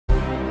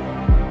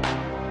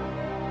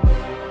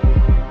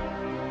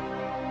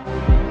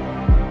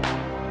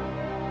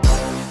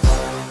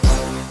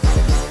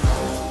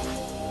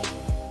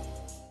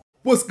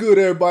What's good,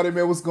 everybody,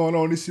 man? What's going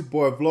on? This your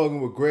boy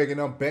Vlogging with Greg, and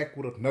I'm back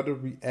with another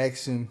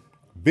reaction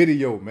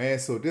video, man.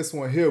 So this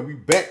one here, we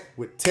back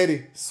with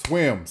Teddy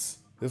Swims.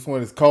 This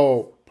one is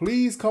called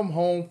Please Come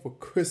Home for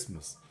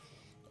Christmas.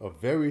 A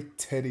very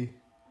Teddy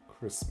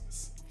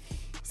Christmas.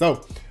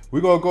 So we're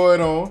going to go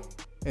ahead on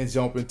and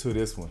jump into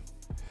this one.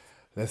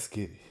 Let's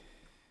get it.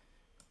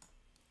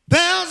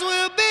 Bells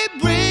will be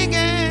ringing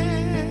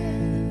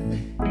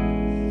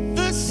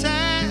the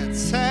sad,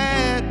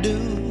 sad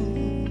news.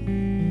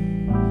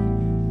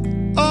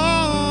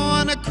 Oh,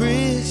 on a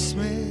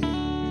Christmas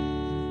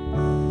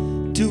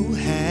to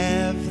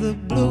have the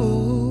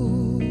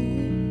blue.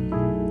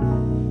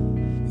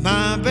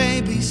 My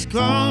baby's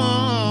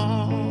gone.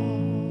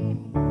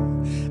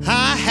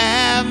 I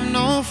have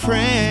no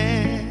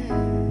friend.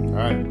 All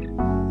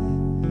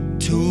right.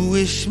 To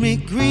wish me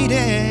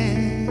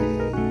greeting.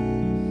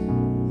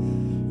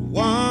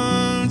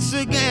 Once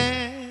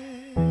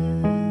again,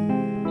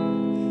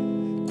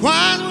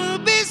 choirs will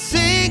be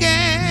singing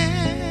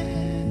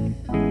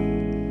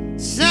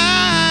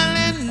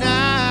Silent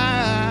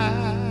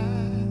Night,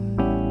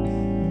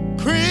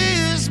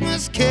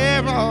 Christmas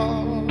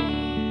carol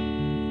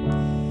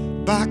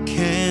by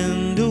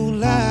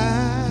candlelight.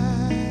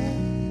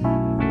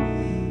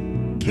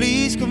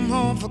 Please come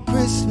home for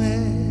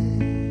Christmas.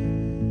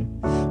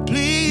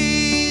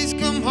 Please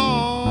come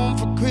home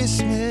for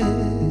Christmas.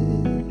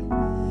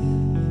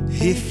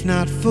 If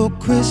not for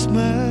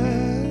Christmas,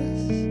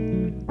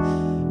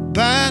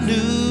 by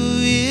New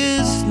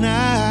Year's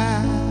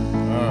night.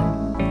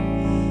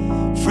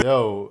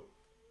 Yo,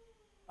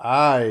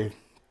 I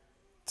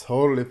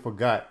totally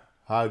forgot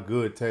how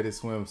good Teddy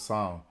Swims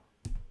sound.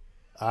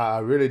 I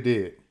really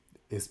did.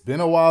 It's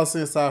been a while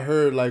since I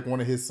heard like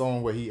one of his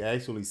songs where he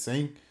actually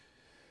sing.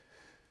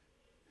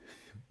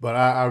 But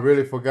I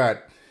really forgot.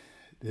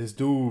 This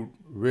dude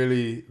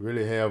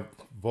really have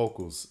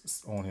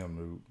vocals on him,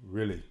 dude.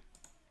 Really.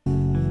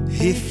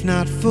 If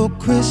not for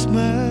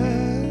Christmas,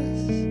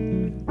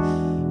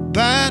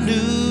 by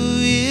New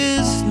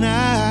Year's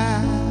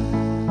night,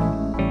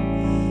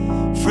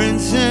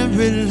 friends and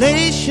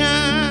relations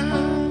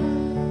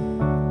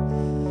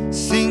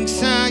sing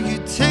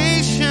salutation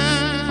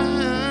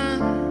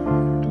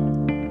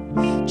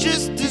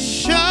just to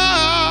show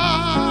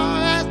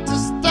that the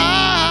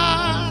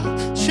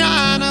stars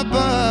shine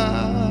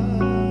above.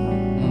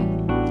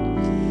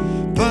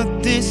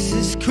 But this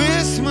is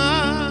Christmas.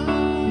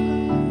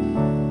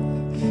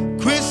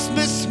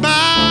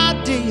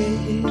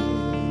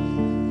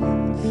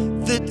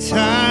 The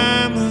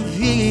time of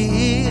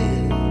year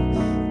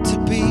to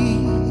be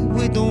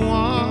with the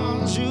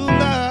ones you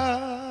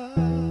love.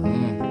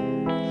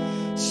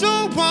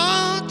 So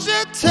won't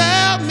you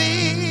tell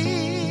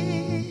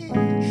me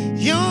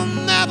you'll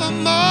never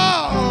more?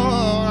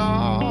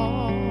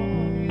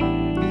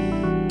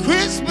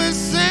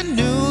 Christmas and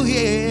New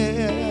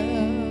Year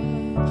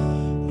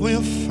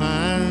will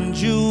find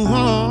you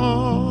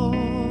home.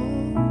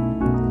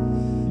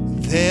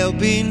 There'll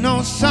be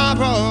no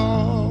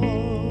sorrow,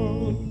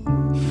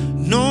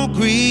 no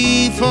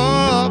grief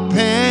or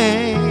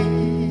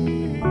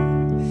pain,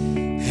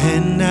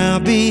 and I'll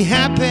be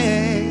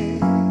happy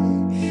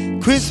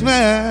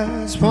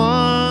Christmas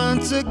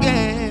once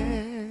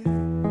again.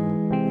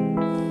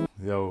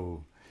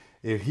 Yo,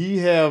 if he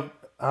haven't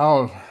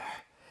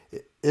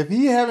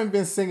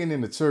been singing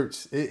in the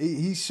church,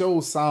 he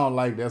sure sound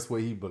like that's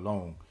where he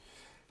belong.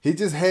 He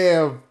just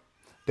have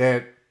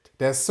that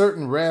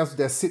certain rasp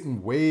that's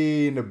sitting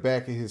way in the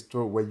back of his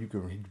throat where you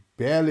can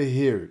barely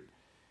hear it.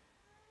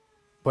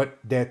 But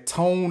that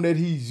tone that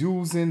he's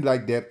using,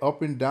 like that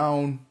up and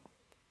down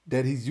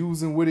that he's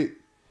using with it,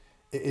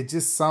 it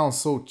just sounds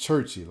so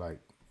churchy. Like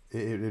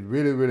it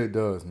really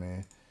does,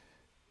 man.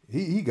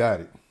 He got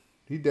it.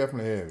 He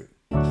definitely have it.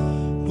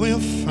 We'll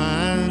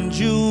find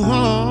you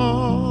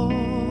home.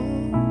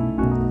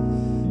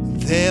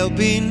 There'll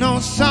be no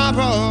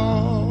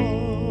sorrow,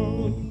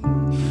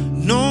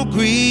 no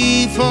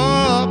grief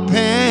or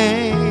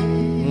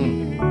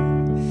pain,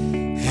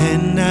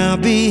 and I'll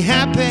be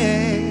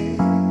happy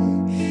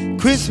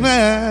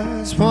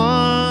Christmas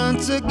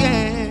once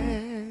again.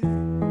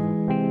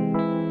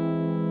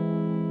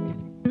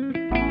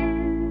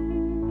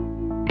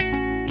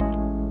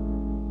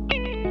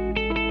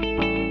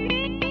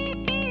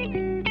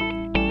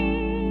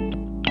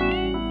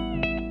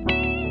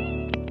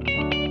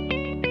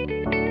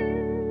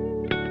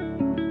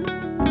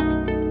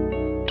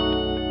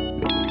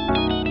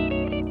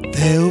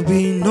 There'll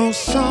be no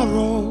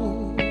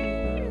sorrow,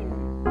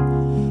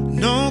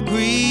 no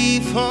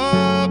grief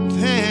or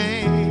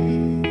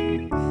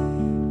pain,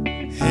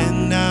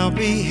 and I'll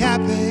be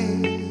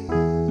happy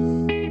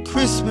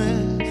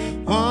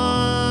Christmas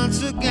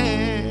once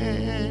again.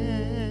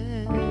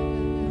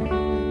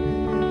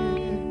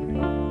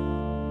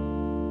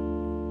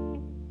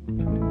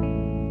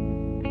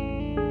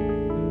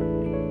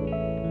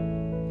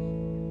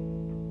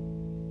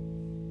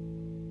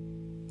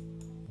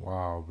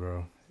 Wow,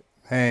 bro.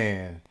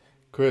 Man,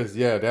 Chris,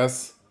 yeah,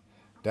 that's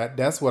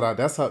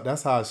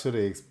how I should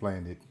have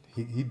explained it.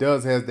 He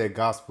does has that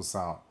gospel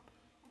sound.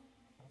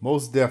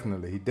 Most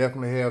definitely. He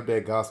definitely have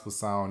that gospel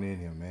sound in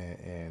him, man.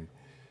 And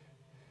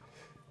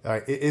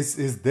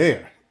it's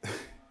there.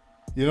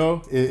 You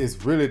know,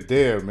 it's really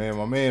there, man.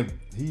 My man,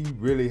 he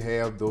really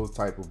have those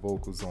type of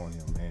vocals on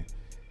him, man.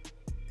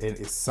 And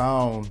it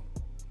sounds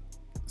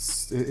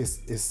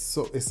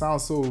so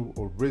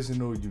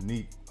original,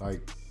 unique.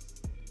 Like,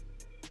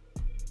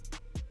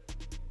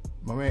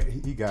 my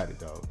man, he got it,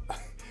 dog.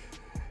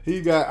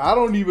 I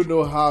don't even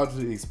know how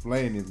to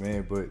explain it,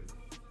 man, but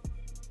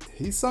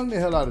he sung the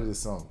hell out of this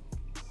song.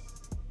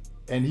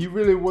 And he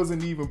really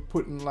wasn't even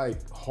putting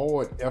like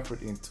hard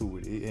effort into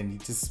it. And he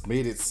just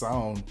made it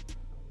sound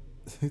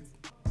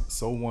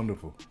so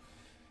wonderful.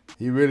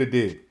 He really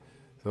did.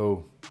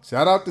 So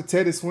shout out to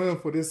Teddy Swim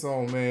for this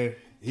song, man.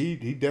 He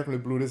definitely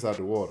blew this out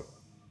the water.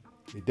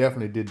 He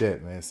definitely did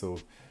that, man. So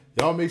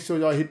y'all make sure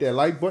y'all hit that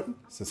like button.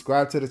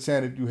 Subscribe to the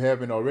channel if you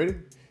haven't already.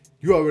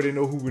 You already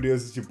know who it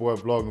is. It's your boy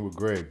Vlogging with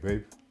Greg,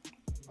 baby.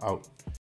 Out.